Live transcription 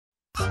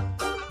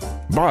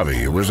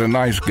Bobby was a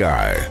nice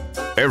guy.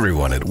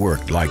 Everyone at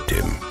work liked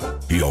him.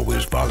 He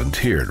always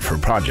volunteered for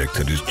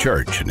projects at his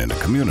church and in the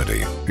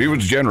community. He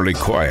was generally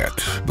quiet,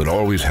 but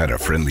always had a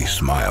friendly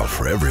smile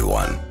for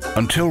everyone.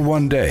 Until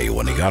one day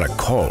when he got a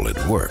call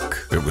at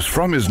work. It was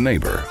from his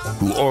neighbor,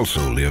 who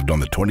also lived on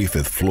the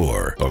 25th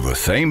floor of the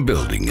same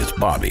building as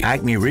Bobby.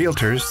 Acme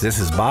Realtors, this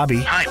is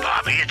Bobby. Hi,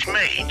 Bobby. It's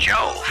me,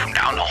 Joe, from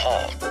down the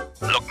hall.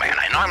 Look, man,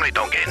 I normally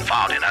don't get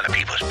involved in other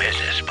people's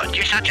business, but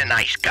you're such a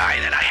nice guy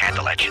that I had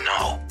to let you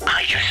know.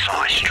 I just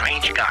saw a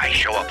strange guy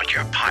show up at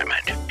your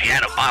apartment. He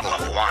had a bottle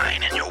of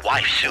wine, and your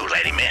wife, Sue,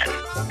 let him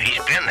in.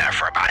 He's been there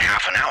for about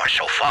half an hour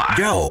so far.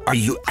 Joe, are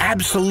you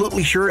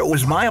absolutely sure it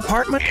was my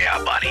apartment?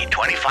 Yeah, buddy,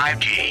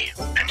 25G.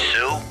 And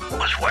Sue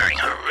was wearing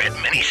her red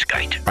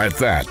miniskirt. At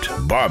that,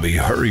 Bobby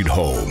hurried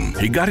home.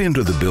 He got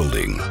into the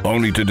building,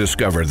 only to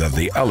discover that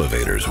the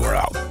elevators were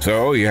out.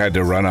 So he had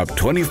to run up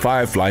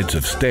 25 flights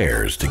of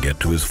stairs to get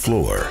to his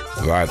floor.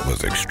 That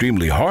was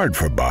extremely hard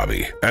for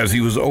Bobby, as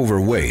he was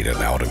overweight and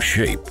out of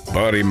shape.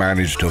 But he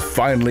managed to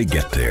finally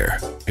get there.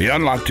 He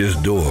unlocked his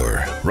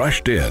door,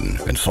 rushed in,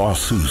 and saw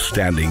Sue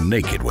standing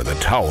naked with a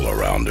towel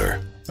around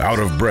her. Out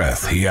of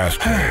breath, he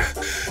asked her,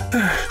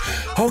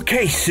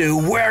 Okay, Sue,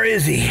 where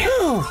is he?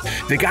 Who?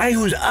 The guy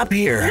who's up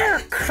here.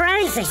 You're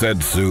crazy,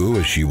 said Sue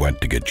as she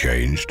went to get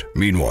changed.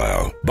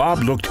 Meanwhile, Bob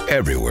looked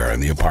everywhere in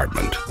the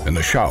apartment, in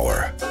the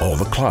shower, all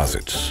the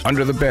closets,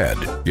 under the bed,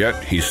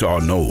 yet he saw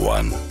no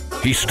one.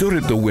 He stood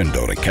at the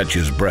window to catch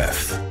his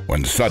breath,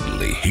 when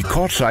suddenly he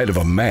caught sight of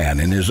a man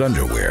in his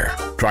underwear,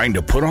 trying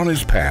to put on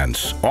his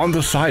pants on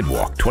the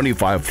sidewalk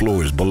 25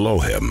 floors below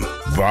him.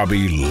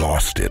 Bobby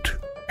lost it.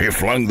 He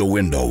flung the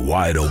window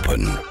wide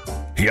open.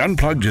 He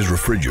unplugged his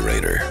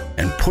refrigerator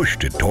and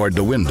pushed it toward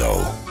the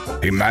window.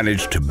 He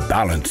managed to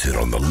balance it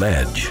on the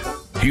ledge.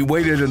 He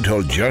waited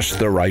until just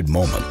the right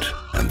moment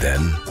and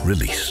then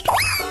released.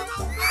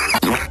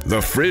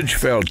 The fridge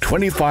fell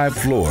 25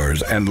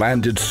 floors and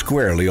landed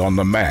squarely on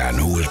the man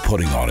who was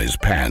putting on his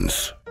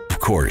pants. Of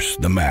course,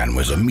 the man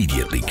was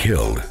immediately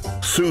killed.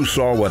 Sue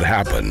saw what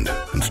happened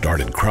and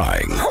started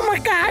crying. Oh my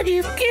God,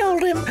 you've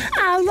killed him.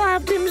 I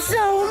loved him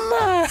so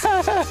much.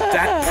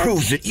 That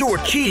proves that you were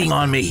cheating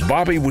on me.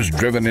 Bobby was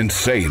driven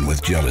insane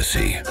with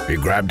jealousy. He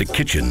grabbed a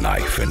kitchen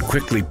knife and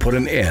quickly put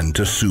an end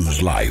to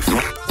Sue's life.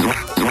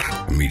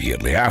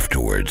 Immediately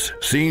afterwards,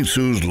 seeing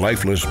Sue's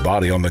lifeless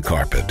body on the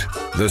carpet,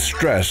 the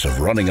stress of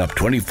running up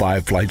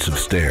 25 flights of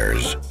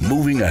stairs,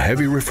 moving a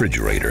heavy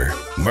refrigerator,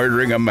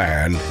 murdering a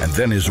man, and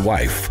then his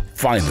wife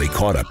finally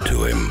caught up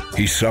to him.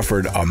 He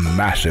suffered a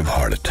massive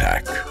heart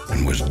attack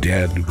and was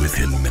dead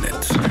within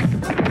minutes.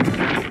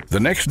 The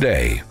next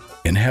day,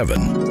 in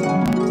heaven.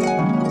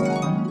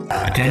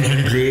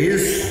 Attention,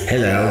 please.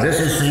 Hello, this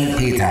is St.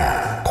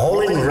 Peter.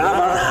 Calling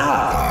Robert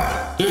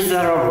Harper. Is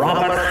there a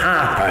Robert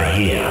Harper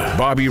here?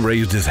 Bobby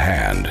raised his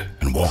hand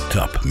and walked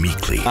up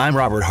meekly. I'm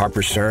Robert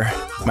Harper, sir.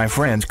 My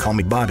friends call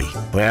me Bobby.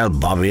 Well,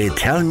 Bobby,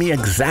 tell me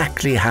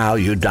exactly how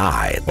you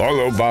died.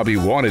 Although Bobby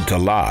wanted to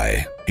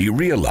lie, he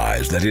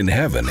realized that in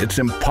heaven it's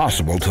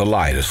impossible to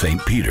lie to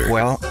St. Peter.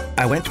 Well,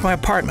 I went to my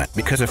apartment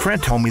because a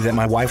friend told me that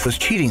my wife was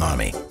cheating on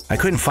me. I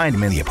couldn't find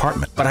him in the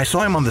apartment, but I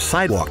saw him on the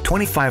sidewalk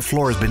 25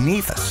 floors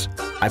beneath us.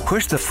 I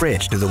pushed the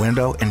fridge to the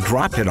window and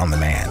dropped it on the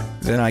man.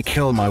 Then I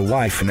killed my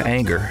wife in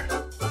anger.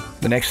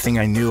 The next thing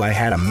I knew, I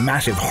had a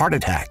massive heart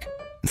attack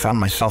and found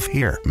myself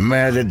here.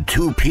 Murdered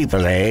 2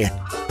 people, eh?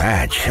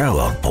 Bad show,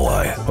 old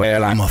boy.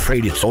 Well, I'm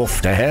afraid it's off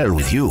to hell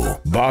with you.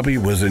 Bobby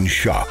was in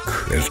shock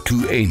as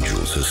 2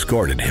 angels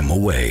escorted him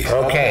away.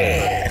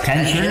 Okay,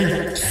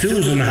 attention.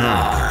 Susan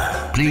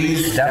Harper,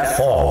 please step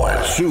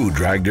forward. Sue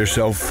dragged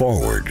herself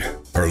forward,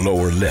 her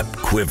lower lip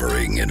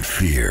quivering in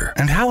fear.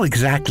 And how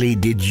exactly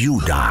did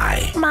you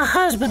die? My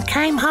husband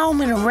came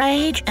home in a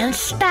rage and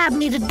stabbed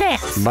me to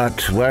death.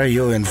 But were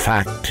you in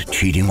fact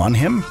cheating on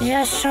him?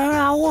 Yes, sir,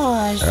 I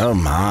was. Oh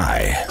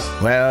my.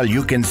 Well,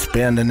 you can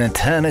spend an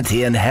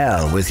eternity in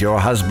hell with your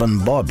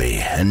husband Bobby,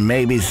 and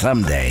maybe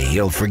someday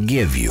he'll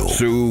forgive you.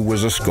 Sue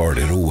was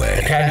escorted away.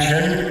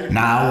 Attention.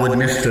 Now would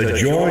Mr.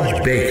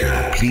 George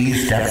Baker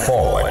please step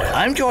forward?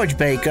 I'm George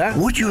Baker.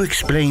 Would you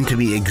explain to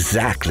me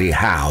exactly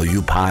how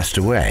you passed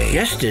away?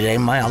 Yesterday,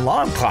 my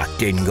alarm clock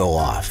didn't go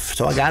off,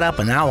 so I got up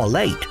an hour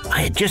late.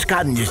 I had just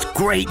gotten this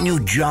great new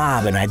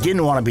job, and I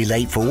didn't want to be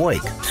late for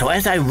work. So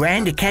as I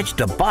ran to catch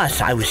the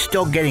bus, I was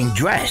still getting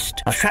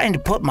dressed. I was trying to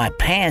put my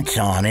pants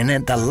on, and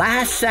at the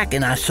last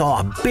second, I saw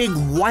a big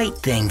white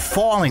thing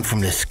falling from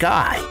the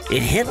sky.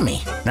 It hit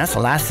me. That's the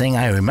last thing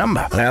I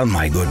remember. Well,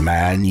 my good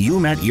man, you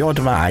met your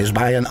demise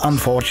by an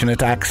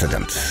unfortunate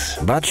accident.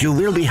 But you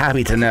will be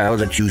happy to know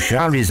that you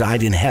shall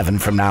reside in heaven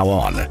from now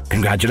on.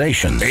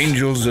 Congratulations.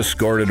 Angels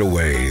escorted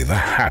away the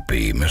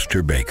happy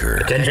Mr. Baker.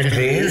 Attention,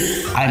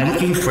 please. I'm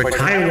looking for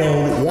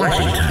Tyrone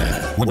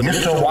Washington. Would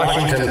Mr.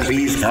 Washington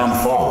please come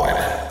forward?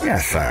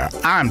 Yes, sir.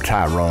 I'm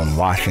Tyrone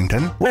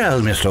Washington.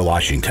 Well, Mr.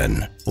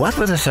 Washington, what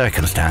were the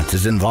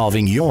circumstances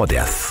involving your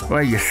death?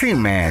 Well, you see,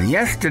 man,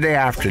 yesterday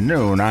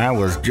afternoon I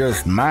was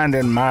just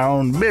minding my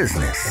own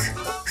business,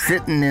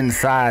 sitting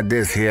inside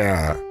this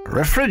here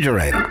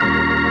refrigerator.